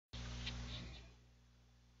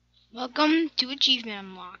Welcome to Achievement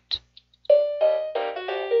Unlocked.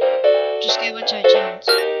 Just get a bunch of achievements.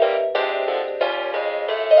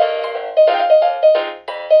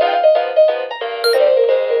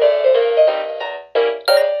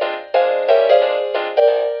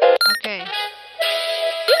 Okay.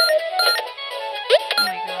 Oh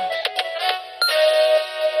my gosh.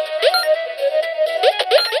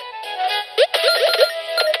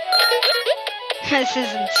 This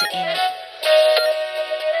is insane.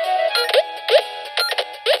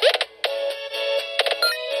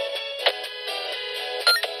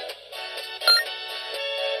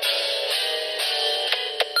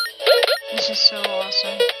 This is so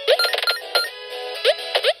awesome.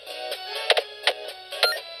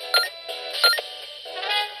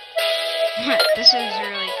 This is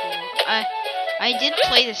really cool. I did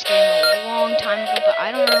play this game a long time ago, but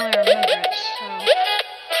I don't really remember it, so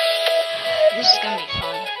this is gonna be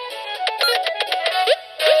fun.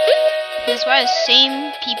 It's by the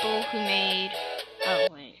same people who made. Oh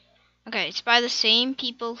wait. Okay, it's by the same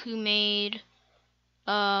people who made.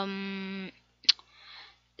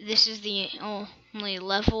 This is the only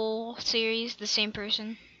level series. The same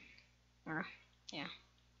person. Or yeah.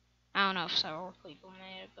 I don't know if several people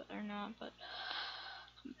made it, or not, but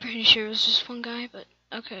I'm pretty sure it was just one guy. But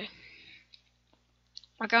okay.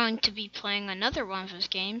 We're going to be playing another one of his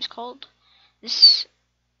games called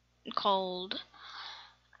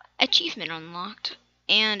Achievement Unlocked,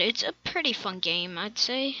 and it's a pretty fun game, I'd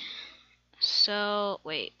say. So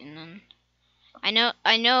wait, and then I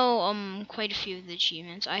know quite a few of the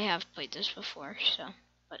achievements. I have played this before, so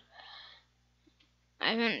but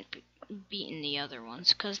I haven't beaten the other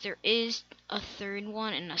ones because there is a third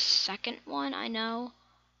one and a second one, I know.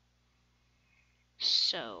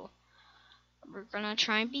 So we're gonna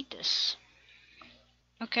try and beat this.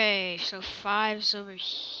 Okay, so 5's over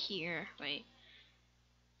here. Wait.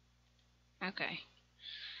 Okay.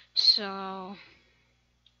 So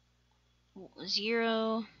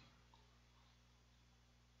 0,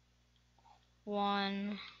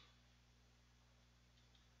 1.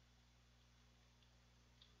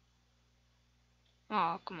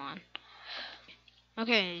 Oh, come on.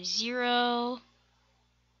 Okay, 0,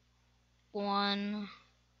 1.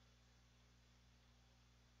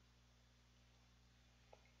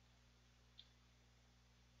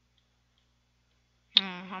 Oh,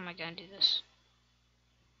 how am I gonna do this?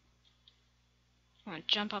 I'm gonna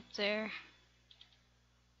jump up there.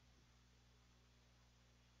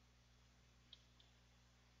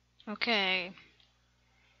 Okay.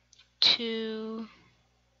 2,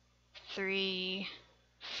 3,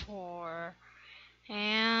 4,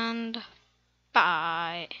 and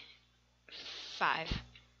 5. 5.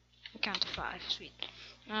 I count to 5. Sweet.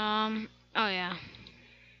 Oh yeah.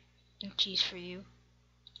 Cheese for you.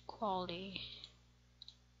 Quality.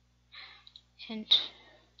 Hint.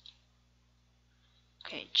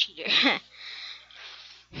 Okay, cheater.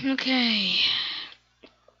 Okay.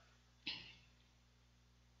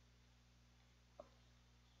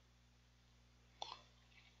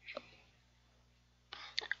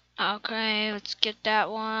 Okay, let's get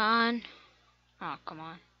that one. Oh, come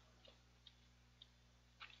on.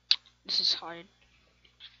 This is hard.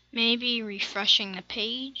 Maybe refreshing the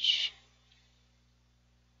page.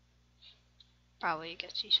 Probably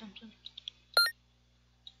gets you something.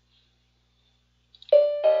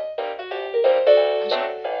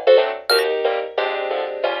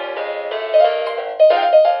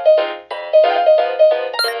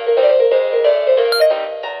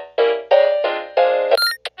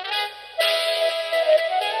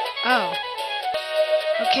 Oh.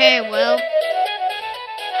 Okay, well.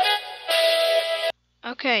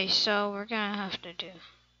 Okay, so we're gonna have to do.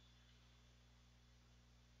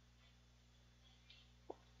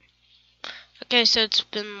 Okay, so it's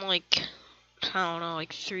been like, I don't know,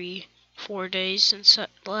 like 3-4 days since the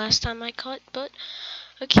last time I cut, but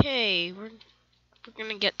okay, we're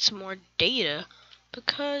gonna get some more data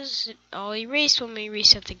because it all erased when we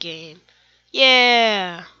reset the game.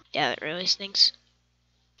 Yeah! Yeah, that really stinks.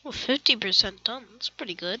 Well, 50% done, that's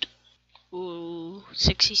pretty good. Ooh,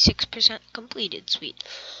 66% completed, sweet.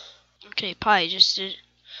 Okay, Pi just did,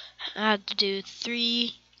 I had to do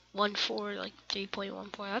 3.14, like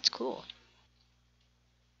 3.14, that's cool.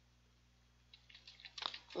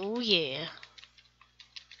 Oh yeah.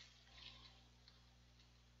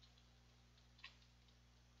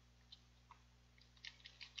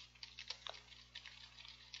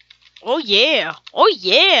 Oh yeah! Oh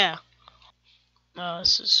yeah! Oh,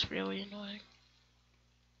 this is really annoying.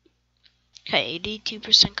 Okay,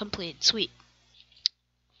 82% complete. Sweet.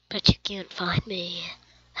 But you can't find me.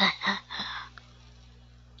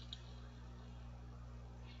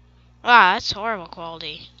 Wow, that's horrible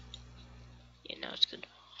quality. You know, it's good.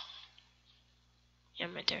 Yeah,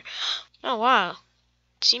 I'm right there. Oh, wow.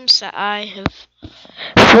 It seems that I have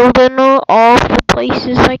filled in all the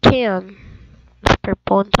places I can with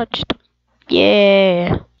purple and touched them.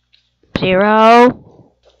 Yeah.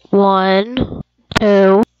 0, 1,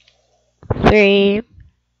 2, 3,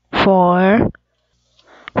 4,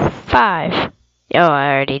 5. Oh,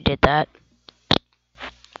 I already did that.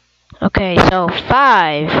 Okay, so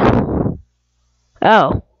 5.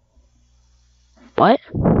 Oh. What?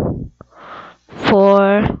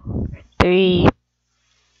 4, 3.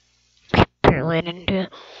 Apparently I didn't do it.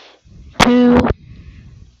 2.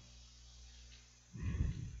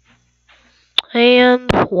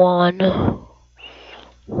 And 1.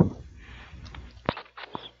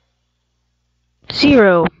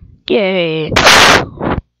 0. Yay.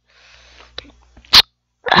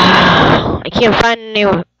 I can't find any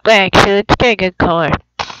black, so it's a good color.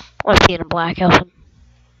 I want paint a black elephant.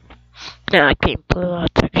 No, I paint blue.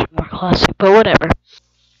 That's actually more classic, but whatever.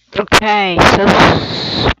 Okay, so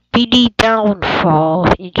speedy downfall.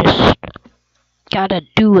 You just gotta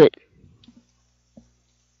do it.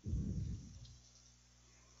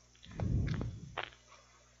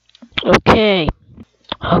 Okay.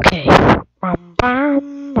 Okay.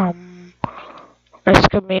 That's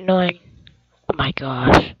gonna be annoying. Oh my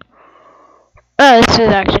gosh. Oh, this is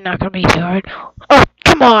actually not gonna be too hard. Oh,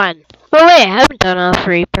 come on! Oh wait, I haven't done all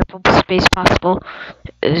 3 purple space possible.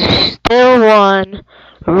 There's still one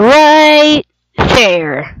right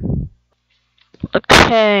there.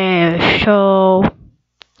 Okay, so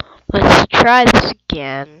let's try this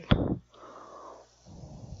again.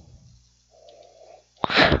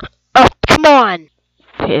 Oh, come on!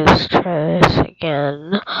 Okay, let's try this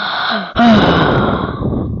again.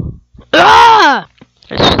 Ah!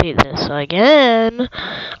 Let's do this again.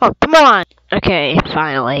 Oh, come on! Okay,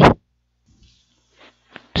 finally.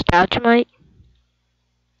 Stalagmite?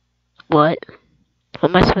 What? What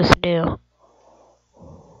am I supposed to do?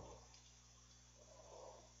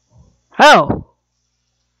 Oh!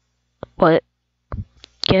 What?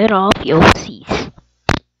 Get off your seats.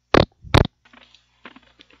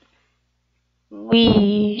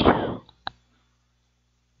 We...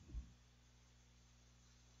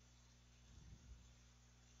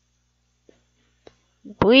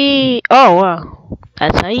 Oh, wow.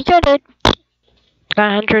 That's how you get it.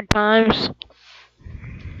 100 times.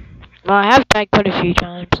 Well, I have died quite a few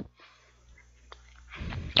times.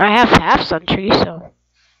 I have half century, so.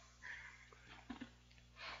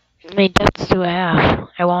 How many deaths do I have?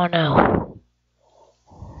 I wanna know.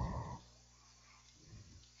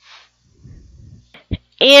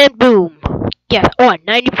 And boom. Yeah,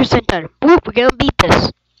 90% done. Boop, we're gonna beat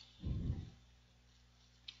this.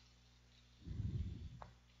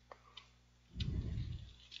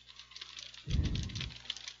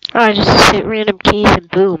 Oh, I just hit random keys and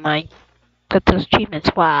boom, I got those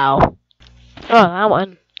achievements. Wow. Oh, that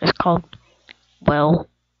one is called, well.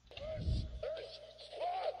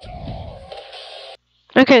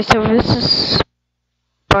 Okay, so this is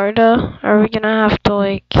Sparta. Are we gonna have to,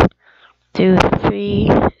 like, do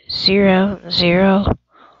 3, 0, 0?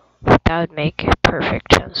 That would make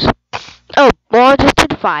perfect sense. Oh, well, I just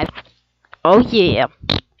did 5. Oh, yeah.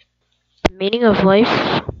 The meaning of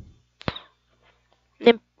life.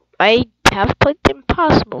 I have played the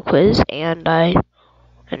Impossible Quiz, and then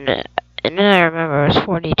I remember it was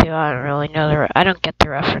 42. I don't really know I don't get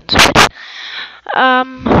the reference,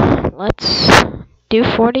 but let's do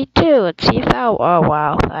 42. Let's see if that. Oh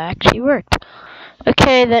wow, that actually worked.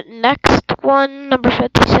 Okay, that next one, number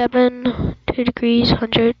 57, 2 degrees,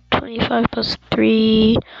 125 plus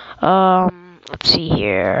 3. Let's see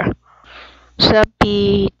here. So that'd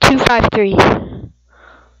be 253.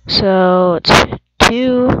 So it's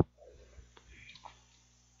 2,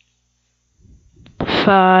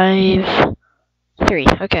 5, 3.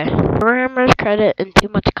 Okay. Programmer's credit and too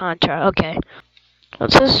much contra. Okay.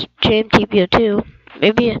 It says JMTPO2.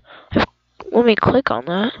 Maybe let me click on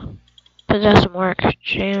that. But it doesn't work.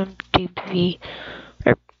 JMTP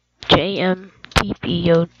or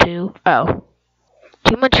JMTPO2. Oh.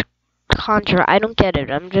 Too much contra. I don't get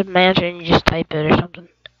it. I'm just imagining you just type it or something.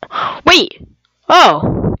 Wait!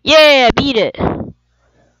 Oh! Yeah, I beat it!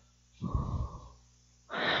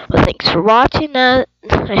 Well, thanks for watching that.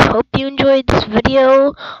 I hope you enjoyed this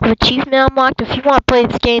video of Achievement Unlocked. If you want to play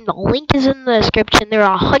this game, the link is in the description. There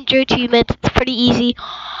are 100 achievements. It's pretty easy.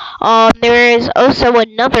 There is also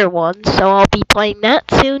another one, so I'll be playing that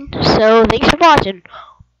soon. So, thanks for watching.